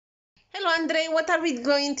Hello, Andre. What are we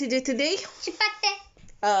going to do today?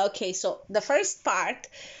 Chapattis. Okay, so the first part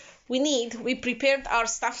we prepared our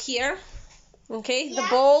stuff here. Okay, Yeah. The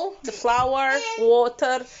bowl, the flour,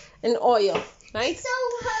 water, and oil, right? So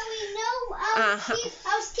how we know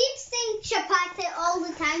I was keep saying chapattis all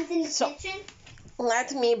the times in the kitchen.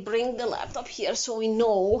 Let me bring the laptop here so we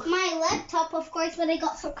know. My laptop, of course, what I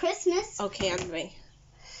got for Christmas. Okay, Andre.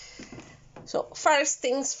 So first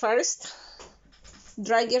things first,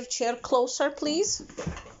 drag your chair closer, please.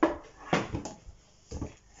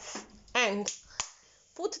 And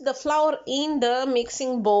put the flour in the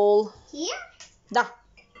mixing bowl. Here? Da.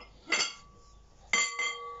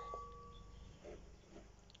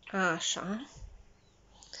 Așa.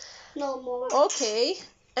 No more. Okay.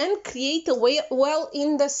 And create a well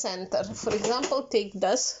in the center. For example, take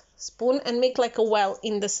this spoon and make like a well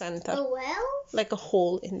in the center. A well? Like a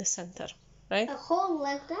hole in the center, right? A hole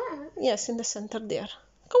like that? Yes, in the center there.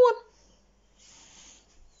 Go on.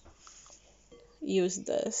 Use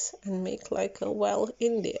this and make like a well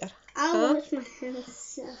in there. I'll wash my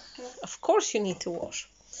hands after. Of course you need to wash.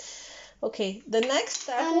 Okay, the next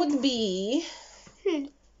step would be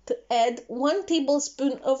to add 1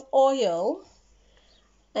 tablespoon of oil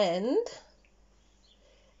and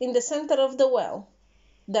in the center of the well.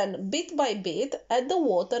 Then bit by bit add the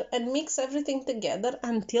water and mix everything together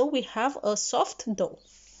until we have a soft dough.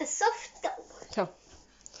 A soft dough. So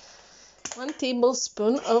 1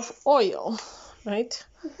 tablespoon of oil, right?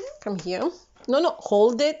 Come here. No,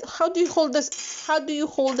 hold it. How do you hold this? How do you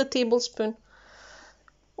hold the tablespoon?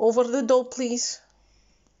 Over the dough, please.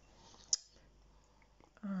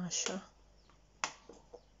 Așa.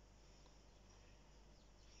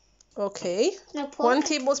 Okay. 1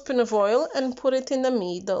 tablespoon of oil and put it in the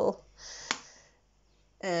middle.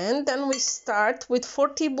 And then we start with 4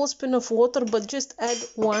 tablespoons of water, but just add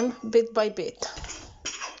 1 bit by bit.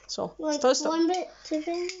 So, like first 1 bit to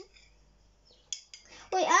bit.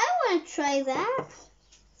 Wait, I want to try that.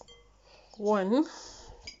 1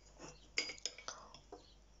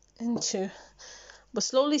 and 2. But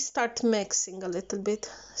slowly start mixing a little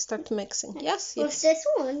bit. Start mixing. Yes, What's yes. this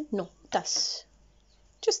one? No, das.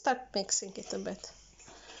 Just start mixing it a bit.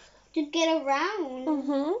 To get around.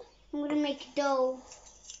 I'm going to make dough.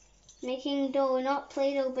 Making dough, not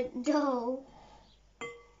Play-Doh, but dough.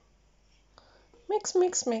 Mix,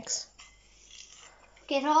 mix, mix.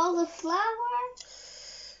 Get all the flour.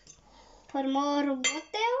 Put more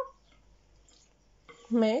water.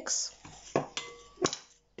 Mix.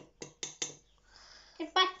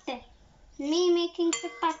 Chapattis. Me making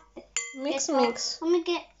chapattis. Mix, mix. Let me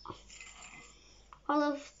get all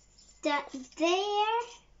of that there.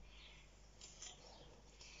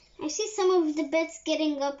 I see some of the bits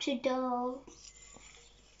getting up to dough.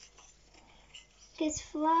 Because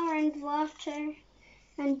flour and water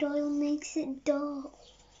and oil makes it dough.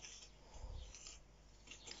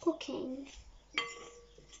 Cooking.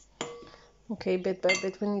 Okay, bit by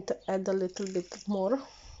bit we need to add a little bit more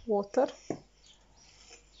water.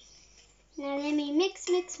 Now let me mix,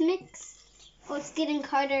 mix, mix. Oh, it's getting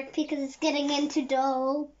harder because it's getting into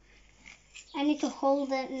dough. I need to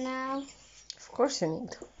hold it now. Of course you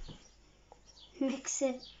need. Mix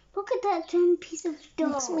it. Look at that giant piece of dough.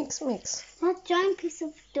 Mix, mix, mix. That giant piece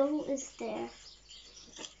of dough is there.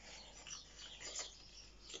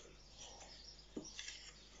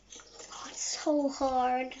 Oh, it's so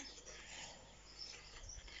hard.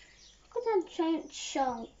 Look at that giant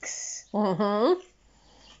chunks.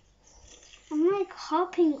 I'm like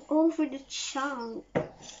hopping over the chunk.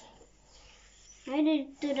 I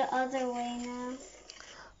need to do the other way now.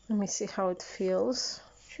 Let me see how it feels.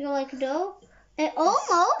 Feel like dough? It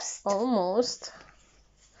almost. Almost.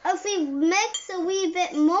 If we mix a wee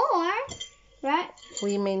bit more, right?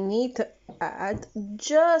 We may need to add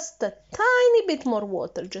just a tiny bit more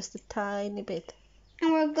water. Just a tiny bit.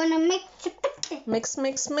 And we're gonna make chapattis. Mix,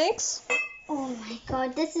 mix, mix. Oh my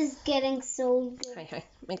god, this is getting so good. Hi,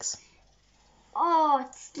 mix. Oh,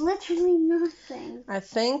 it's literally nothing. I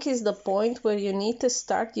think is the point where you need to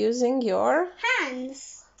start using your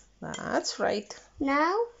Hands. That's right.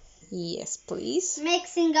 Now? Yes, please.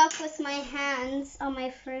 Mixing up with my hands on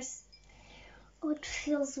my first. Oh, it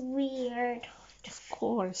feels weird. Of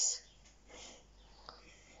course.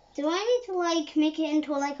 Do I need to like make it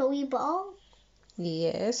into like a wee ball?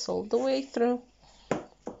 Yes, all the way through.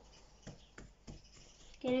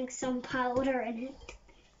 Getting some powder in it.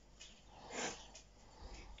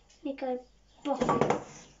 Make a ball.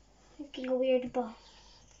 Making a weird ball.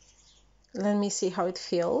 Let me see how it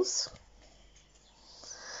feels.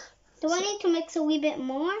 Do I need to mix a wee bit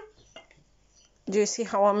more? Do you see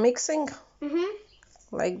how I'm mixing? Mm-hmm.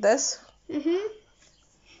 Like this? Mm-hmm.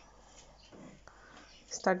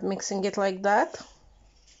 Start mixing it like that.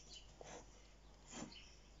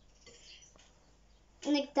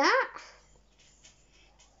 Like that?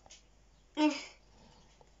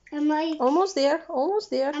 Am I Almost there, almost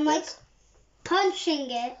there. I'm like punching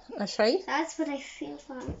it. That's right. That's what I feel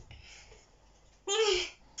like.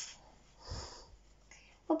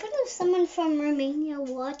 What if someone from Romania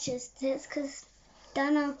watches this? Because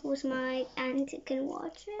Dana, who's my auntie, can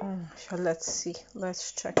watch it. So let's see.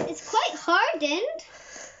 Let's check. It's quite hardened.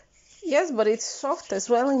 Yes, but it's soft as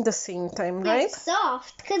well in the same time, right? It's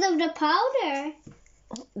soft because of the powder.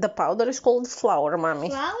 The powder is called flour, mommy.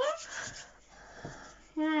 Flour?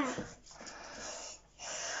 Yeah.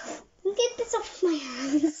 Get this off my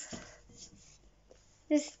hands.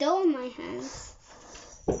 There's dough in my hands.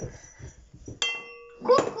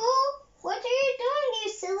 Cuckoo, what are you doing,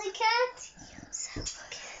 you silly cat? Silly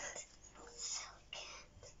cat. Silly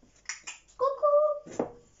cat. Cuckoo.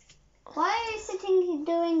 Why are you sitting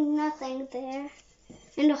doing nothing there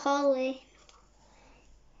in the hallway?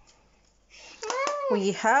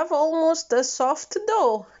 We have almost a soft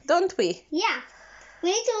dough, don't we? Yeah. We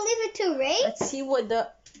need to leave it to raise. Let's see what the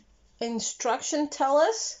instruction tell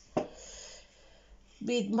us.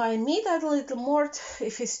 By me, add a little more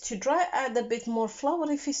if it's too dry, add a bit more flour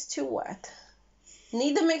if it's too wet.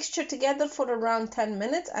 Knead the mixture together for around 10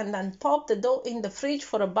 minutes and then pop the dough in the fridge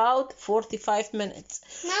for about 45 minutes.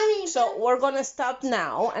 Mommy, So we're going to stop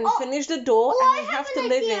now and finish the dough, and we have to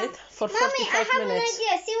leave it for 45 Mommy, I have minutes. an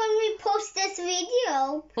idea. See, when we post this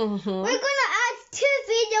video, Mm-hmm. we're going to add 2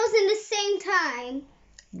 videos in the same time.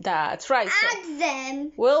 That's right. So Add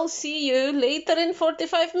them. we'll see you later in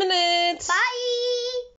 45 minutes. Bye.